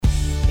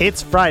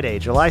It's Friday,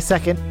 July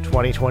 2nd,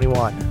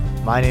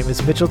 2021. My name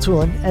is Mitchell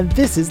Tulin, and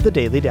this is the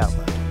Daily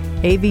Download.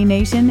 AV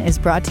Nation is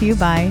brought to you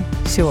by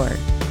Shure.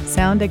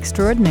 Sound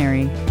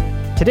extraordinary.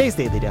 Today's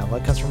Daily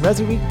Download comes from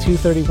Resi Week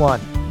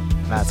 231.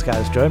 Matt Scott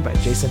is joined by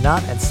Jason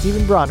Knott and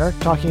Stephen Bronner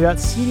talking about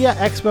CEDIA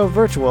Expo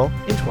Virtual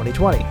in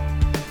 2020.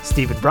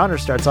 Stephen Bronner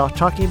starts off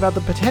talking about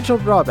the potential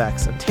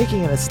drawbacks of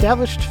taking an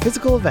established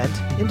physical event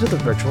into the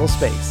virtual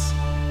space.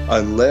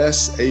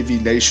 Unless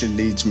AV Nation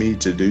needs me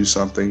to do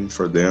something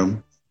for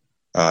them,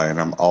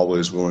 and I'm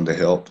always willing to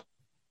help,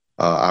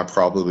 I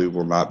probably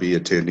will not be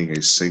attending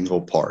a single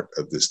part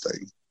of this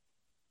thing.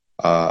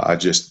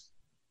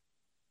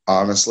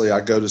 Honestly,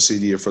 I go to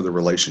CEDIA for the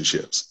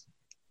relationships.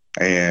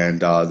 And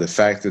the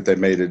fact that they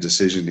made a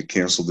decision to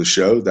cancel the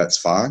show, that's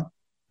fine.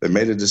 They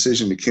made a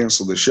decision to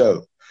cancel the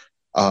show.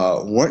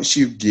 Once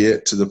you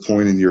get to the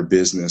point in your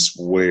business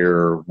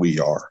where we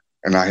are,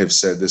 and I have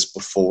said this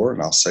before,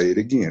 and I'll say it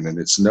again, and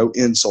it's no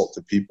insult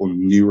to people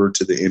newer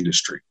to the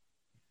industry.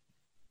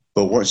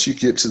 But once you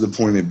get to the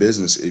point in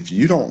business, if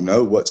you don't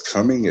know what's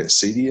coming at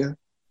CEDIA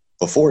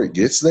before it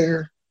gets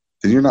there,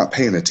 then you're not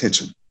paying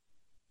attention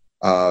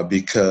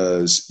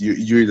because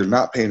you're either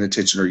not paying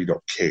attention or you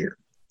don't care.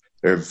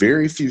 There are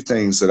very few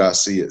things that I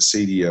see at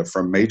CEDIA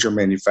from major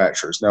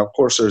manufacturers. Now, of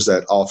course, there's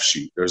that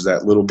offshoot. There's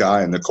that little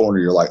guy in the corner.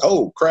 You're like,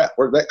 oh, crap,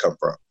 where did that come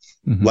from?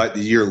 Mm-hmm. Like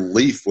the year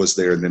Leaf was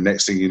there, and the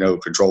next thing you know,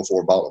 Control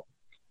 4 bought them.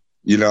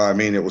 You know what I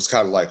mean? It was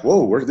kind of like,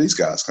 whoa, where did these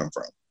guys come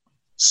from?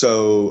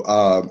 So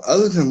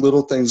other than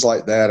little things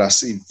like that, I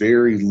see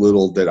very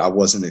little that I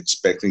wasn't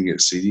expecting at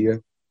CEDIA.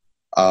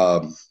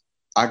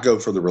 I go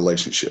for the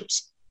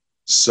relationships.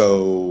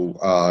 So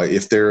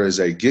if there is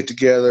a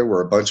get-together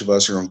where a bunch of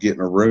us are going to get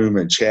in a room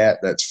and chat,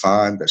 that's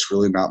fine. That's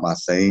really not my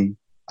thing.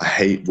 I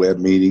hate web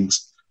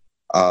meetings.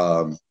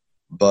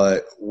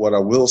 But what I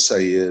will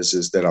say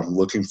is that I'm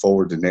looking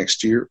forward to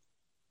next year.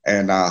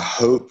 And I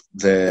hope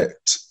that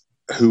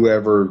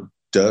whoever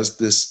does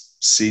this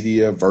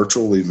CEDIA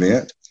virtual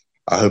event,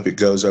 I hope it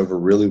goes over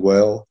really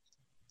well.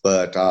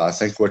 But I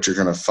think what you're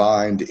going to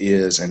find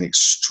is an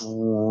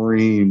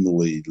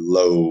extremely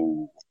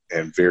low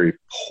and very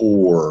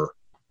poor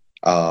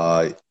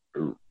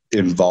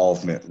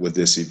involvement with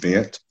this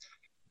event.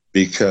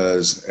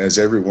 Because as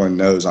everyone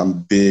knows, I'm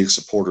a big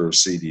supporter of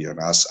CEDIA, and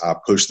I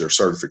push their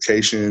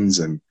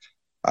certifications, and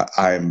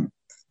I'm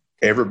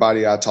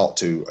everybody I talk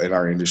to in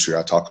our industry,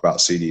 I talk about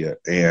CEDIA,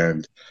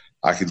 and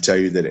I can tell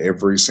you that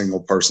every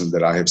single person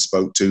that I have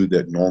spoke to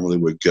that normally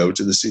would go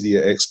to the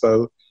CEDIA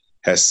Expo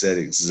has said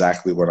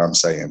exactly what I'm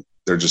saying.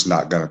 They're just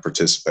not going to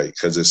participate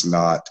because it's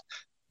not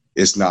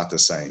the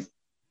same.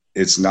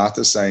 It's not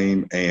the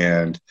same.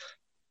 And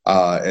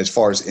as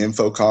far as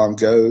Infocom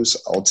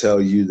goes, I'll tell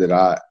you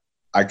that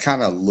I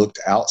kind of looked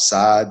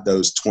outside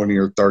those 20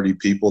 or 30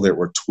 people that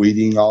were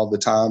tweeting all the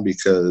time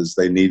because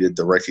they needed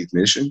the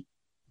recognition.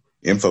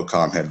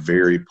 Infocom had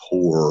very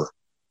poor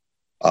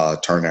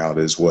turnout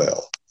as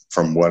well.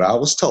 From what I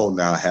was told,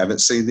 now I haven't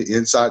seen the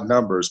inside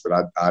numbers, but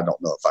I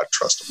don't know if I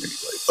trust them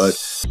anyway. But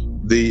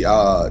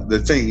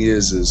the thing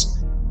is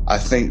I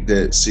think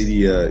that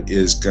CEDIA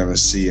is going to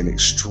see an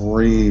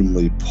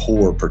extremely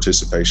poor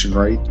participation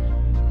rate.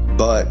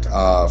 But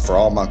for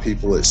all my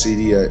people at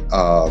CEDIA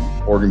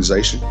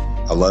organization,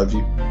 I love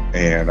you,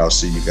 and I'll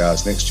see you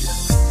guys next year.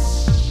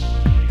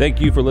 Thank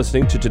you for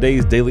listening to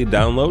today's Daily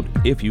Download.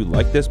 If you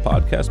like this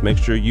podcast, make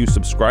sure you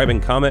subscribe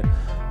and comment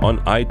on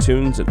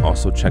iTunes, and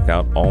also check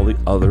out all the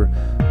other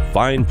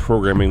fine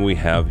programming we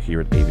have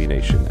here at AV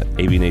Nation at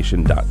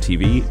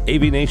avnation.tv,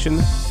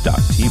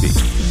 avnation.tv.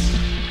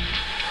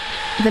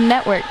 The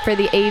network for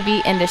the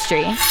AV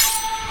industry.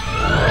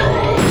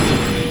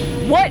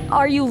 What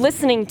are you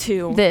listening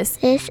to? This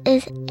is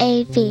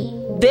AV.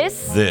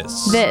 This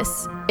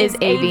is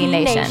AV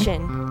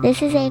Nation.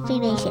 This is AV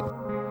Nation.